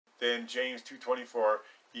then James 2:24,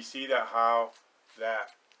 you see that how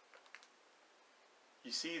that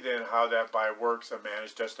by works a man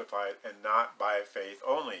is justified and not by faith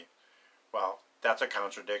only. Well, that's a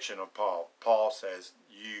contradiction of Paul. Paul says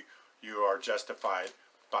you are justified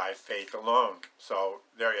by faith alone. So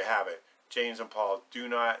there you have it. James and Paul do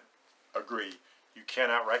not agree. You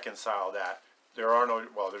cannot reconcile that. There are no,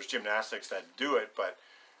 well, there's gymnastics that do it, but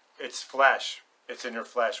it's flesh. It's in your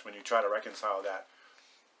flesh when you try to reconcile that.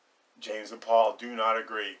 James and Paul do not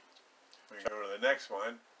agree. We go to the next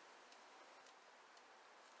one.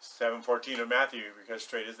 7:14 of Matthew, because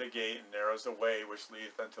straight is the gate and narrow is the way which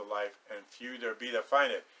leadeth unto life, and few there be that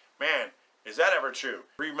find it. Man, is that ever true?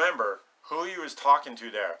 Remember who he was talking to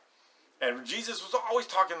there. And Jesus was always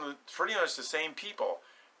talking to pretty much the same people.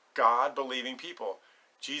 God-believing people.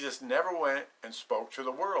 Jesus never went and spoke to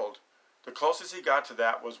the world. The closest he got to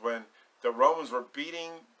that was when the Romans were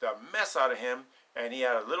beating the mess out of him, and he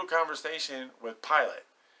had a little conversation with Pilate.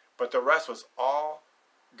 But the rest was all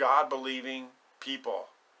God-believing people,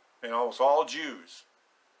 and almost all Jews.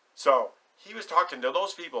 So he was talking to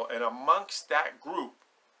those people, and amongst that group,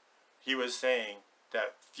 he was saying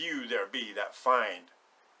that few there be that find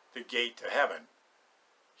the gate to heaven.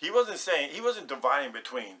 He wasn't dividing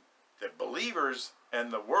between the believers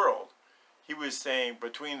and the world. He was saying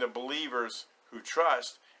between the believers who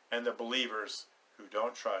trust and the believers who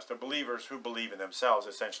don't trust. The believers who believe in themselves,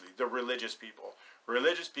 essentially. The religious people.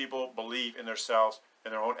 Religious people believe in themselves,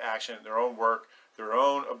 in their own action, their own work, their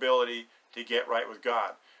own ability to get right with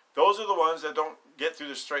God. Those are the ones that don't get through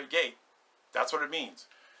the straight gate. That's what it means.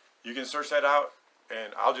 You can search that out,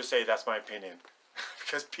 and I'll just say that's my opinion.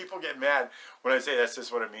 Because people get mad when I say that's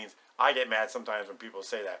just what it means. I get mad sometimes when people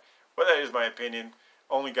say that. But that is my opinion.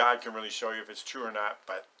 Only God can really show you if it's true or not.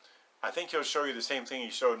 But I think he'll show you the same thing he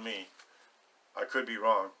showed me. I could be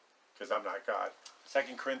wrong, because I'm not God.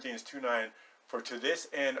 2 Corinthians 2:9, for to this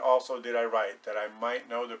end also did I write, that I might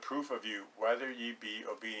know the proof of you, whether ye be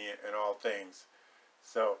obedient in all things.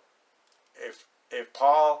 So, if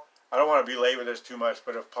Paul, I don't want to belabor this too much,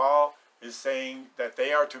 but if Paul is saying that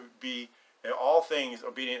they are to be in all things,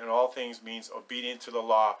 obedient in all things means obedient to the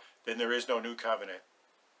law, then there is no new covenant.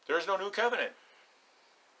 There is no new covenant.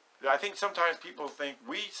 I think sometimes people think,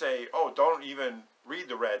 we say, oh, don't even read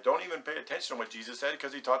the red. Don't even pay attention to what Jesus said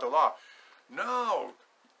because he taught the law. No.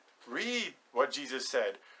 Read what Jesus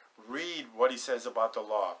said. Read what he says about the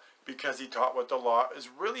law, because he taught what the law is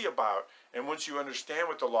really about. And once you understand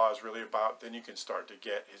what the law is really about, then you can start to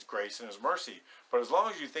get his grace and his mercy. But as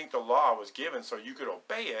long as you think the law was given so you could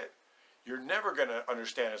obey it, you're never going to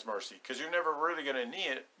understand his mercy, because you're never really going to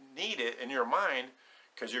need it in your mind,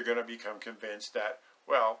 because you're going to become convinced that,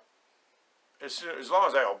 well, as long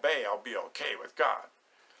as I obey, I'll be okay with God.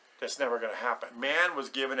 That's never going to happen. Man was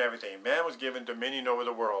given everything. Man was given dominion over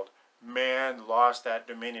the world. Man lost that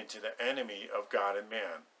dominion to the enemy of God and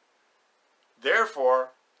man. Therefore,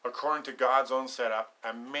 according to God's own setup,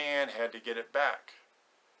 a man had to get it back.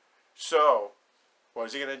 So, what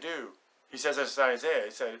is he going to do? He says this in Isaiah.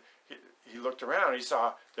 He said, he looked around, he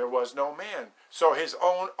saw there was no man. So his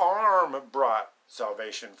own arm brought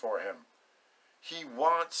salvation for him. He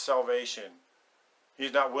wants salvation.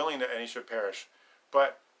 He's not willing that any should perish.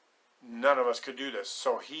 But none of us could do this.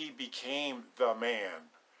 So he became the man.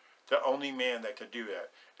 The only man that could do that.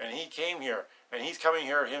 And he came here. And he's coming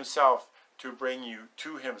here himself to bring you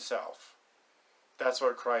to himself. That's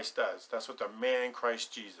what Christ does. That's what the man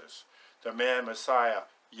Christ Jesus, the man Messiah,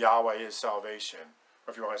 Yahweh is salvation.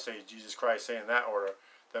 Or if you want to say Jesus Christ, say in that order,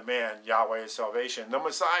 the man Yahweh is salvation. The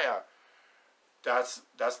Messiah, that's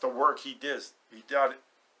the work he did.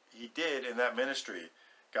 He did in that ministry.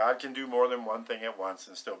 God can do more than one thing at once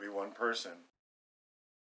and still be one person.